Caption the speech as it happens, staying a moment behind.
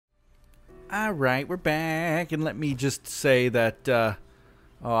Alright, we're back, and let me just say that, oh,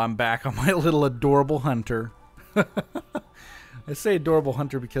 I'm back on my little adorable hunter. I say adorable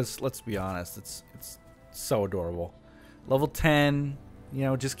hunter because, let's be honest, it's so adorable. Level 10, you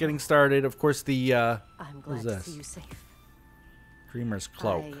know, just getting started. Of course, the, I'm glad to see you safe. Dreamer's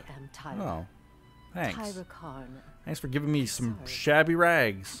Cloak. I am Tyra. Oh, thanks. Tyra Karn. Thanks for giving me some shabby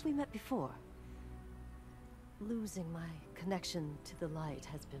rags. Have we met before? Losing my connection to the light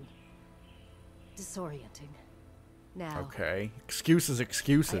has been disorienting. Now. Okay. Excuses.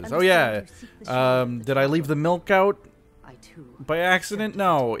 Oh yeah. Did I leave the milk out by accident?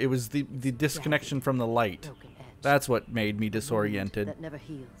 No, it was the disconnection from the light. That's what made me disoriented. That never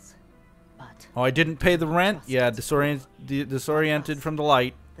heals. But oh, I didn't pay the rent? Yeah, disoriented from the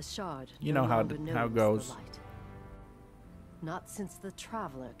light. The shard. You know how it goes. Not since the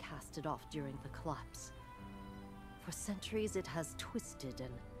Traveler cast it off during the collapse. For centuries it has twisted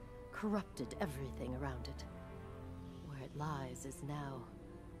and corrupted everything around it. Where it lies is now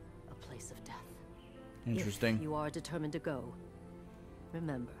a place of death. Interesting. If you are determined to go,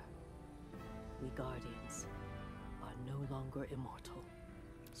 remember, we Guardians are no longer immortal.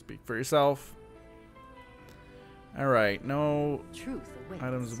 Speak for yourself. Alright, no Truth awaits.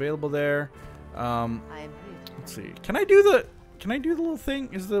 items available there. I am here. Let's see. Can I do the little thing?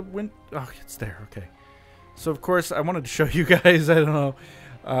 Is the wind? Oh, it's there. Okay. So of course I wanted to show you guys. I don't know.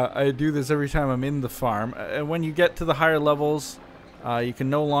 I do this every time I'm in the farm. And when you get to the higher levels, you can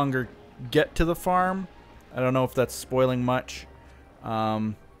no longer get to the farm. I don't know if that's spoiling much.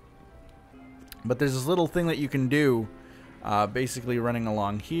 But there's this little thing that you can do. Basically running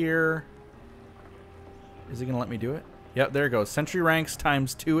along here. Is it going to let me do it? Yep, there it goes. Sentry ranks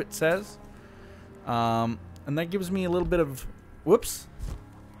 ×2 it says. And that gives me a little bit of... Whoops.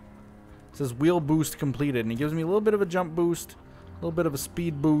 It says wheel boost completed. And it gives me a little bit of a jump boost. A little bit of a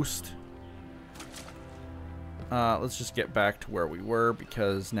speed boost. Let's just get back to where we were.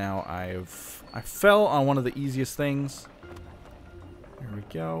 Because now I fell on one of the easiest things. There we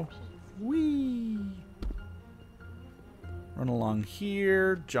go. Whee! Run along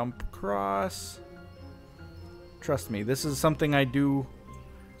here. Jump across. Trust me, this is something I do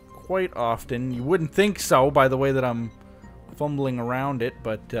quite often. You wouldn't think so by the way that I'm fumbling around it,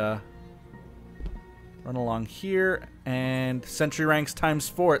 but run along here, and Sentry ranks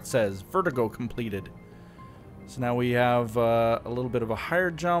 ×4 it says. Vertigo completed. So now we have a little bit of a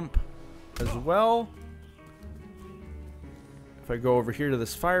higher jump as well. If I go over here to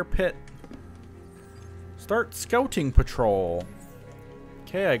this fire pit, start scouting patrol.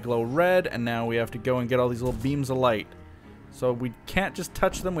 Okay, I glow red, and now we have to go and get all these little beams of light. So we can't just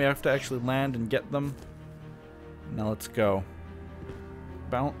touch them, we have to actually land and get them. Now let's go.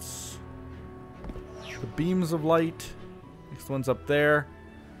 Bounce. The beams of light. Next one's up there.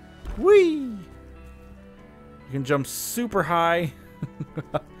 Whee! You can jump super high.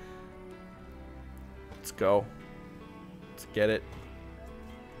 Let's go. Let's get it.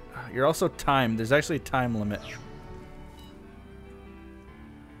 You're also timed. There's actually a time limit.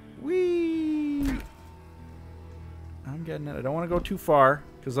 Whee! I'm getting it. I don't want to go too far,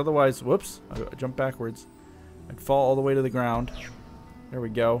 because otherwise, whoops, I jump backwards. I'd fall all the way to the ground. There we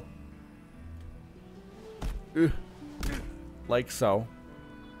go. Ugh. Like so.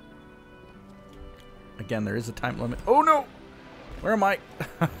 Again, there is a time limit. Oh no! Where am I?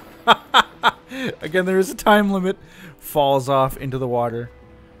 Again, there is a time limit. Falls off into the water.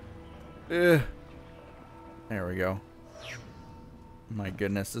 Ugh. There we go. My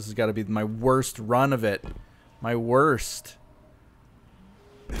goodness, this has got to be my worst run of it. My worst.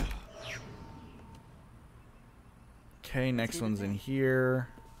 Okay, next one's in here.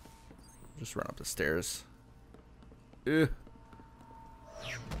 Just run up the stairs. Ugh.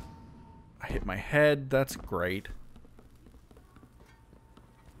 I hit my head. That's great.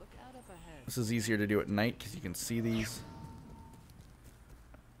 This is easier to do at night because you can see these.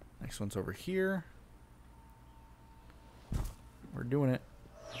 Next one's over here. We're doing it.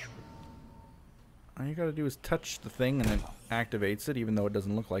 All you gotta do is touch the thing and it activates it, even though it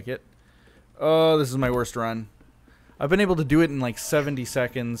doesn't look like it. Oh, this is my worst run. I've been able to do it in like 70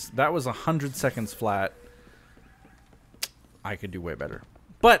 seconds. That was 100 seconds flat. I could do way better.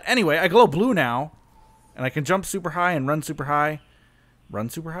 But anyway, I glow blue now. And I can jump super high and run super high. Run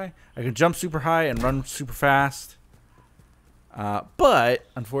super high? I can jump super high and run super fast. But,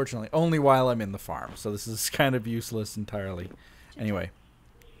 unfortunately, only while I'm in the farm. So this is kind of useless entirely. Anyway,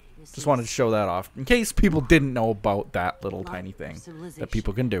 just wanted to show that off. In case people didn't know about that little tiny thing that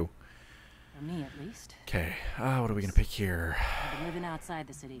people can do. For me, at least. Okay, what are we going to pick here? I've been living outside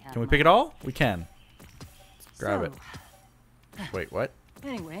the city. Can we pick it all? We can. Grab it. Wait, what?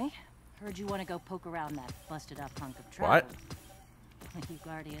 Anyway, Heard you want to go poke around that busted up hunk of travel. What? You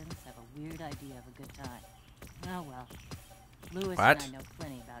Guardians have a weird idea of a good time. Oh well. Lewis What? and I know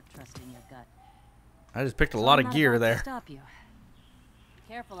plenty about trusting your gut. I just picked a So lot I'm of not gear about to there. Stop you.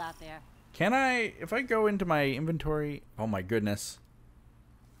 Careful out there. Can I, if I go into my inventory? Oh my goodness.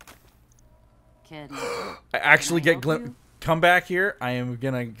 Kid. I actually Can I get help you? come back here. I am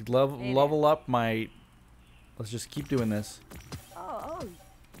gonna Hey level up my. Let's just keep doing this. Oh,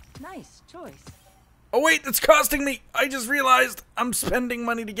 nice choice. Oh wait, it's costing me. I just realized I'm spending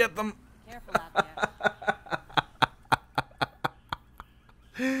money to get them. Careful out there.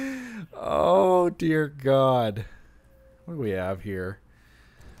 Oh dear God. What do we have here?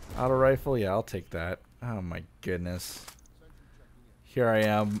 Auto rifle? Yeah, I'll take that. Oh my goodness. Here I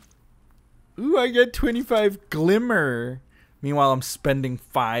am. Ooh, I get 25 glimmer. Meanwhile, I'm spending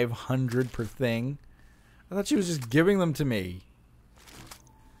 500 per thing. I thought she was just giving them to me.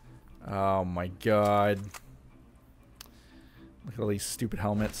 Oh my God. Look at all these stupid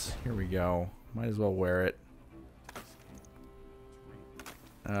helmets. Here we go. Might as well wear it.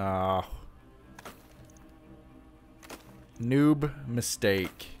 Oh. Noob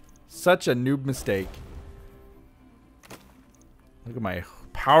mistake. Such a noob mistake. Look at my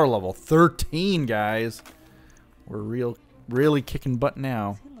power level. 13, guys. We're really kicking butt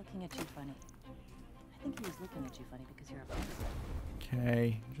now. Is he looking at you funny? I think he was looking at you funny because you're a princess.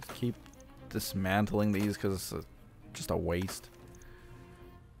 Okay, just keep dismantling these because it's just a waste.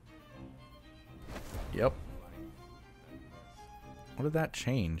 Yep. What did that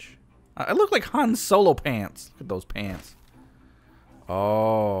change? I look like Han Solo pants. Look at those pants.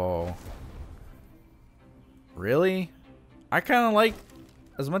 Oh. Really? I kind of like,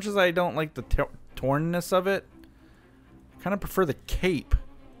 as much as I don't like the tornness of it, I kind of prefer the cape.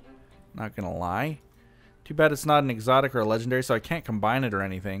 Not gonna lie. Too bad it's not an exotic or a legendary, so I can't combine it or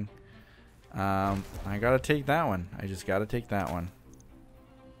anything. I gotta take that one. I just gotta take that one.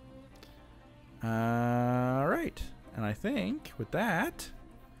 Alright. And I think with that,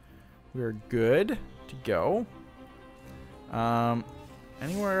 we're good to go.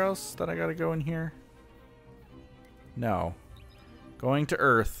 Anywhere else that I gotta go in here? No. Going to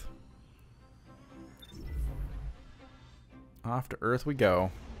Earth. Off to Earth we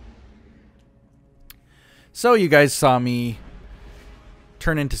go. So you guys saw me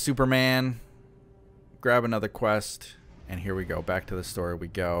turn into Superman, grab another quest, and here we go. Back to the story we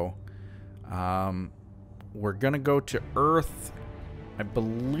go. We're gonna go to Earth. I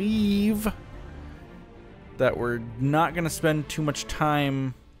believe that we're not gonna spend too much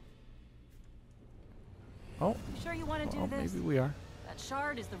time. Oh, You sure you want to do well, this? maybe we are. That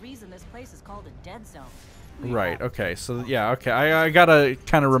shard is the reason this place is called a dead zone. Right. Okay. So yeah. Okay. I gotta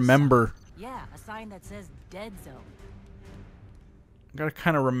kind of remember. Yeah, a sign that says dead zone. I gotta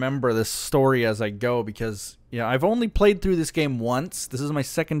kind of remember this story as I go because I've only played through this game once. This is my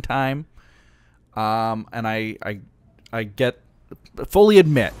second time, and I fully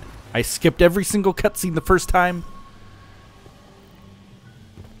admit I skipped every single cutscene the first time.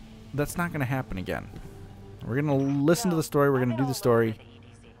 That's not gonna happen again. We're gonna listen to the story. We're gonna do the story.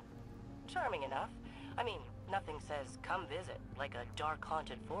 Charming enough. I mean, nothing says come visit like a dark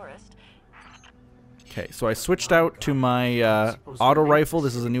haunted forest. Okay, so I switched out to my auto rifle.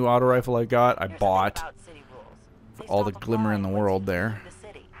 This is a new auto rifle I got. I bought for all the glimmer in the world there.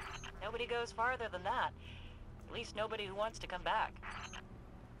 Nobody goes farther than that. At least nobody who wants to come back.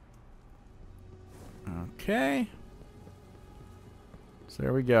 Okay. So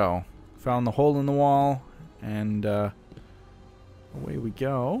there we go. Found the hole in the wall, and away we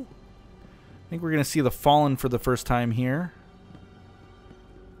go. I think we're going to see the Fallen for the first time here.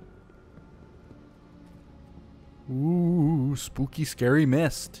 Ooh, spooky, scary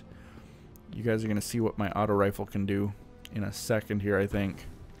mist. You guys are going to see what my auto rifle can do in a second here, I think.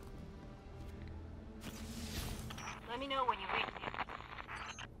 Let me know when you reach me.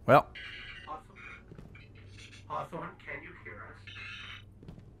 Well. Hawthorne, can you hear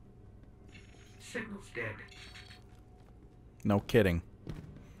us? Signal's dead. No kidding.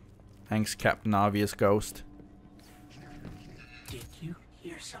 Thanks, Captain Obvious Ghost. Did you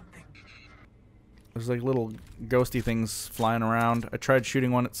hear something? There's like little ghosty things flying around. I tried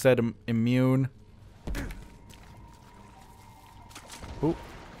shooting one. It said immune. Ooh,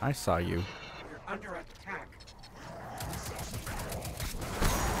 I saw you. We're under attack.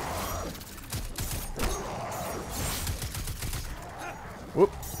 Whoop.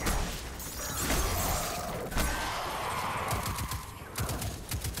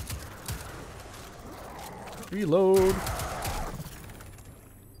 Reload.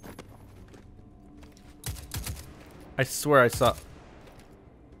 I swear I saw...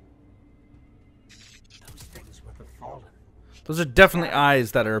 Those are definitely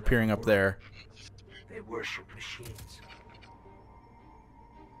eyes that are appearing up there. They worship machines.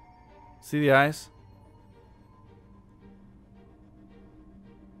 See the eyes?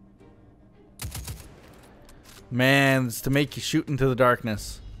 Man, it's to make you shoot into the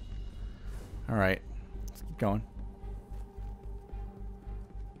darkness. Alright. Let's keep going.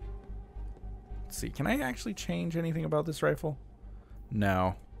 Let's see. Can I actually change anything about this rifle?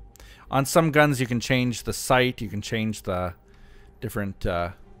 No. On some guns you can change the sight. You can change the different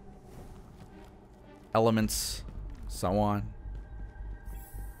elements. So on.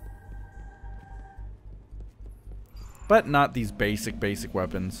 But not these basic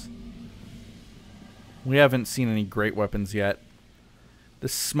weapons. We haven't seen any great weapons yet. The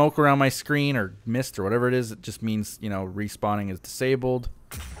smoke around my screen, or mist, or whatever it is, it just means, you know, respawning is disabled.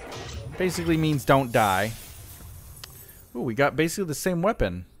 Basically means don't die. Ooh, we got basically the same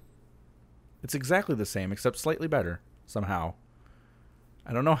weapon. It's exactly the same, except slightly better, somehow.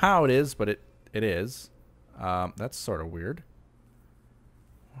 I don't know how it is, but it is. That's sort of weird.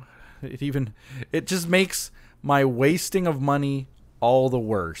 It just makes my wasting of money all the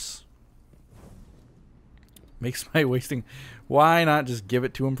worse. Makes my wasting... Why not just give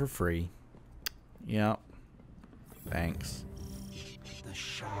it to him for free? Yep. Thanks. The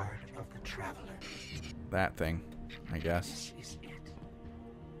shard of the traveler. That thing, I guess. This is it.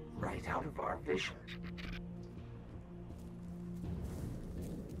 Right out of our vision.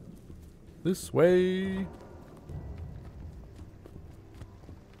 This way.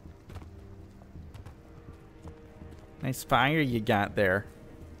 Nice fire you got there.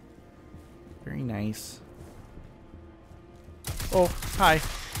 Very nice. Oh, hi.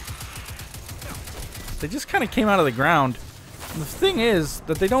 They just kind of came out of the ground. And the thing is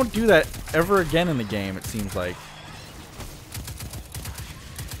that they don't do that ever again in the game, it seems like.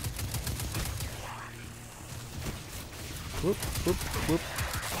 Whoop, whoop, whoop.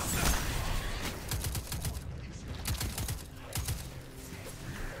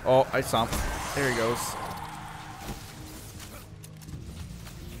 Oh, I saw him. There he goes.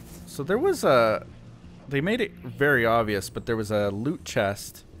 So there was a... They made it very obvious, but there was a loot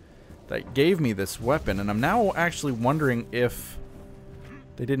chest that gave me this weapon, and I'm now actually wondering if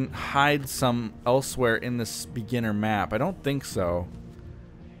they didn't hide some elsewhere in this beginner map. I don't think so.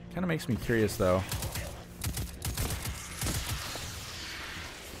 Kind of makes me curious, though.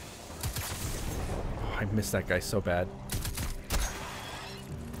 Oh, I missed that guy so bad.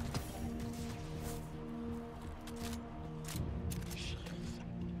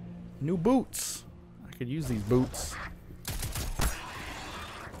 New boots. I could use these boots.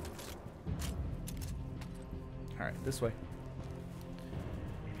 Alright, this way.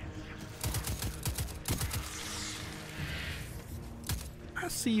 I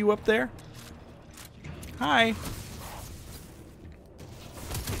see you up there. Hi.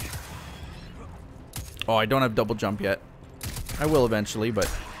 Oh, I don't have double jump yet. I will eventually, but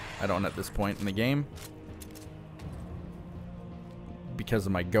I don't at this point in the game. Because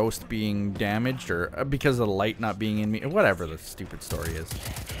of my ghost being damaged, or because of the light not being in me, whatever the stupid story is.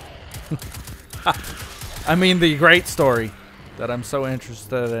 I mean the great story that I'm so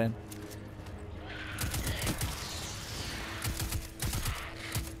interested in.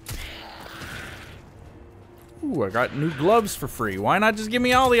 Ooh, I got new gloves for free. Why not just give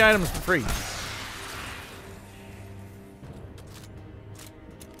me all the items for free?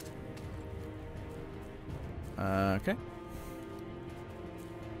 Okay.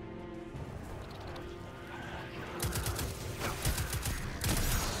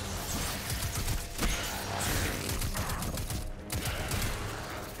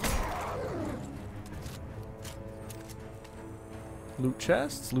 Loot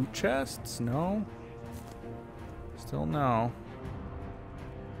chests? Loot chests? No. Still no.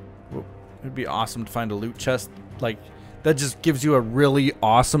 Whoop. It'd be awesome to find a loot chest like that just gives you a really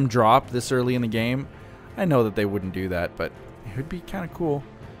awesome drop this early in the game. I know that they wouldn't do that, but it would be kind of cool.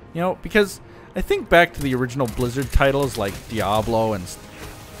 You know, because I think back to the original Blizzard titles like Diablo and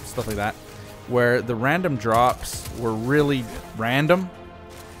stuff like that, where the random drops were really random,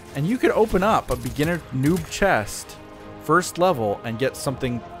 and you could open up a beginner noob chest first level and get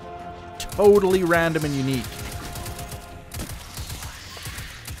something totally random and unique.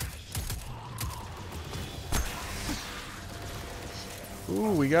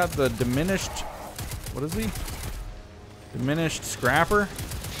 Ooh, we got the diminished... What is he? Diminished scrapper?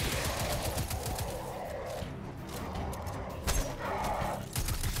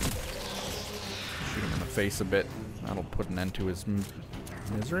 Shoot him in the face a bit. That'll put an end to his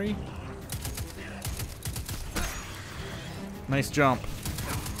misery. Nice jump.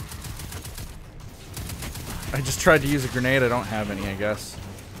 I just tried to use a grenade. I don't have any, I guess.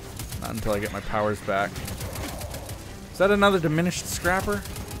 Not until I get my powers back. Is that another diminished scrapper?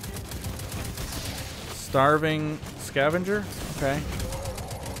 Starving scavenger? Okay.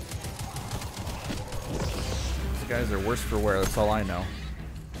 These guys are worse for wear, that's all I know.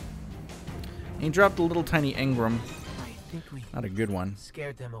 He dropped a little tiny engram. I think we Not a good one.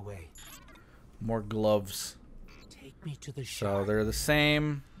 scared them away. More gloves. Take me to the So shard. they're the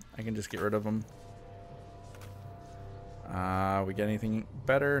same. I can just get rid of them. We get anything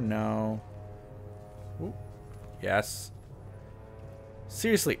better? No. Ooh. Yes.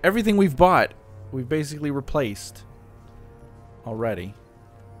 Seriously, everything we've bought, we've basically replaced already.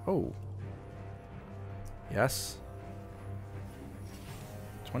 Oh. Yes.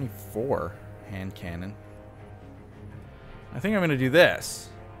 24 hand cannon. I think I'm going to do this.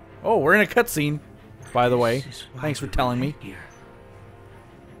 Oh, we're in a cutscene, by the way. This is why Thanks for we telling were me. here.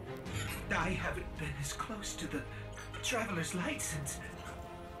 I haven't been as close to the Traveler's Light since...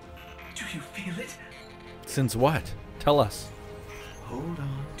 Do you feel it? Since what? Tell us. Hold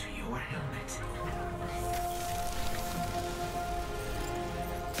on to your helmet.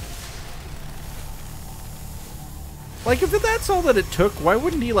 Like, if that's all that it took, why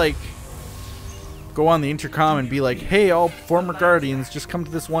wouldn't he, like, go on the intercom and be like, hey, all former Guardians, just come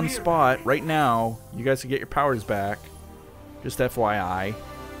to this one spot right now. You guys can get your powers back. Just FYI.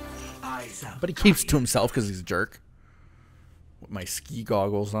 Eyes up. But he keeps to himself because he's a jerk. With my ski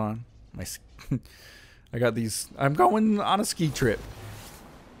goggles on. I got these. I'm going on a ski trip.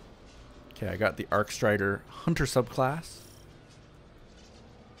 Okay, I got the Arc Strider Hunter subclass.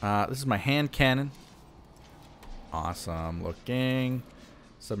 This is my hand cannon. Awesome looking.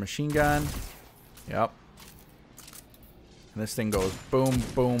 Submachine gun. Yep. And this thing goes boom,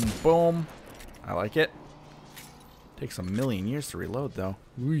 boom, boom. I like it. Takes a million years to reload, though.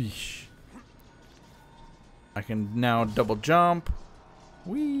 Weesh. I can now double jump.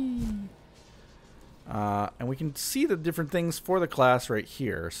 Whee! And we can see the different things for the class right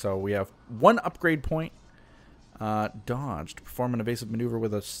here. So we have one upgrade point. Dodge. To perform an evasive maneuver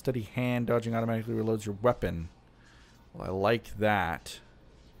with a steady hand, dodging automatically reloads your weapon. Well, I like that.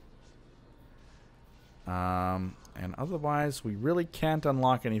 And otherwise, we really can't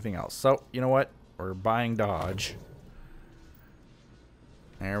unlock anything else. So, you know what? We're buying dodge.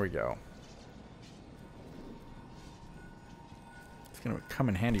 There we go. It's going to come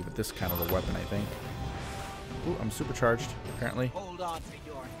in handy with this kind of a weapon, I think. Ooh, I'm supercharged, apparently. Hold on to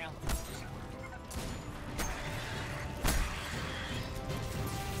your helmet.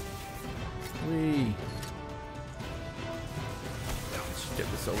 Whee! Let's just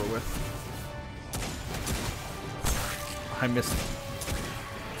get this over with. I missed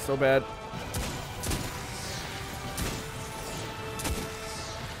so bad.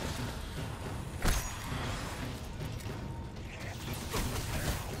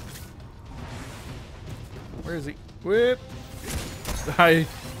 Where is he? Whip! I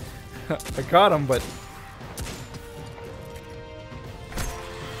got him, but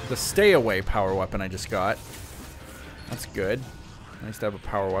the stay away power weapon I just got. That's good. Nice to have a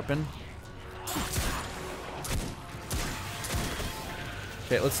power weapon.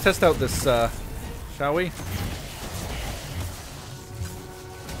 Okay, let's test out this, shall we?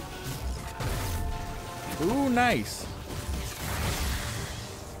 Ooh, nice.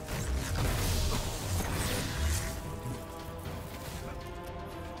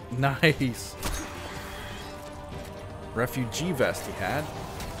 Nice. Refugee vest he had.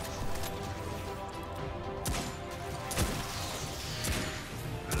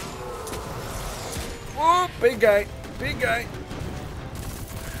 Whoa, big guy. Big guy.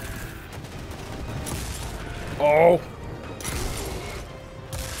 Oh.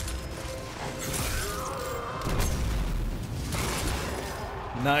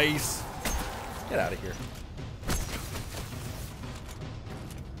 Nice. Get out of here.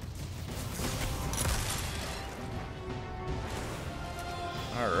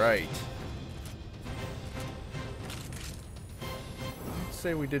 All right. Let's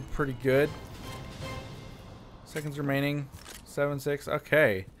say we did pretty good. Seconds remaining. 7-6.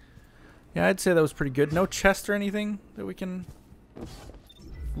 Okay. Yeah, I'd say that was pretty good. No chest or anything that we can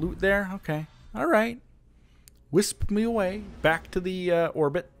loot there. Okay. All right. Wisp me away back to the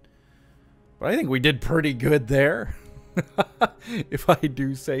orbit. But I think we did pretty good there. If I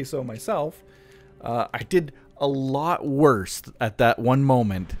do say so myself. I did a lot worse at that one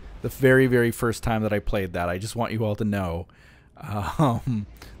moment. The very, very first time that I played that. I just want you all to know.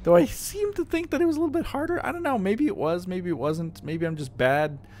 Though I seem to think that it was a little bit harder. I don't know. Maybe it was. Maybe it wasn't. Maybe I'm just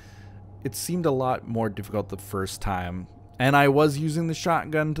bad. It seemed a lot more difficult the first time. And I was using the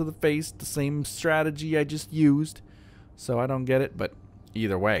shotgun to the face, the same strategy I just used. So I don't get it, but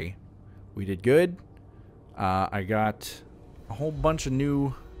either way, we did good. I got a whole bunch of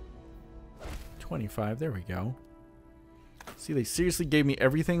new 25. There we go. See, they seriously gave me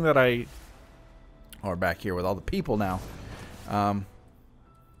everything that I... Oh, we're back here with all the people now.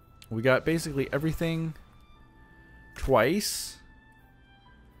 We got basically everything twice.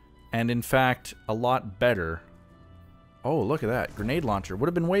 And in fact, a lot better. Oh, look at that. Grenade launcher. Would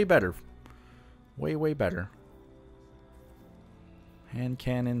have been way better. Way, way better. Hand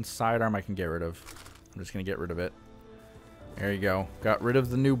cannon, sidearm I can get rid of. I'm just going to get rid of it. There you go. Got rid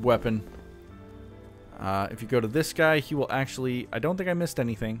of the noob weapon. If you go to this guy, he will actually... I don't think I missed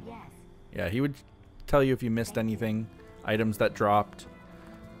anything. Yes. Yeah, he would tell you if you missed anything. Items that dropped.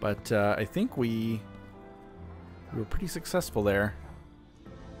 But I think we were pretty successful there.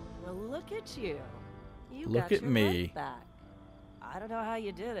 Well, look at you. You Look got at your me. life back. I don't know how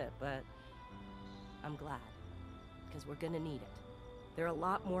you did it, but I'm glad. Because we're gonna need it. There are a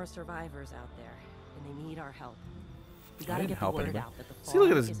lot more survivors out there, and they need our help. We gotta get the word out that the See, look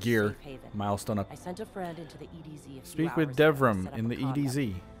at farm this is a gear. safe haven. Milestone up. I sent a friend into the EDZ a few Speak with hours ago to Devram set up in a the contact.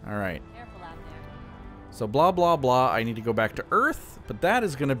 EDZ. Alright. Careful out there. So blah, blah, blah. I need to go back to Earth. But that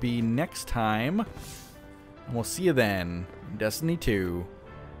is going to be next time. And we'll see you then. In Destiny 2.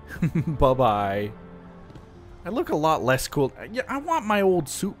 Bye-bye. I look a lot less cool. Yeah, I want my old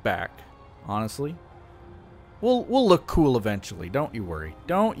suit back. Honestly. We'll look cool eventually. Don't you worry.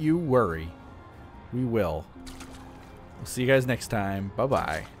 Don't you worry. We will. We'll see you guys next time.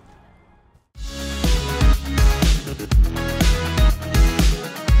 Bye-bye.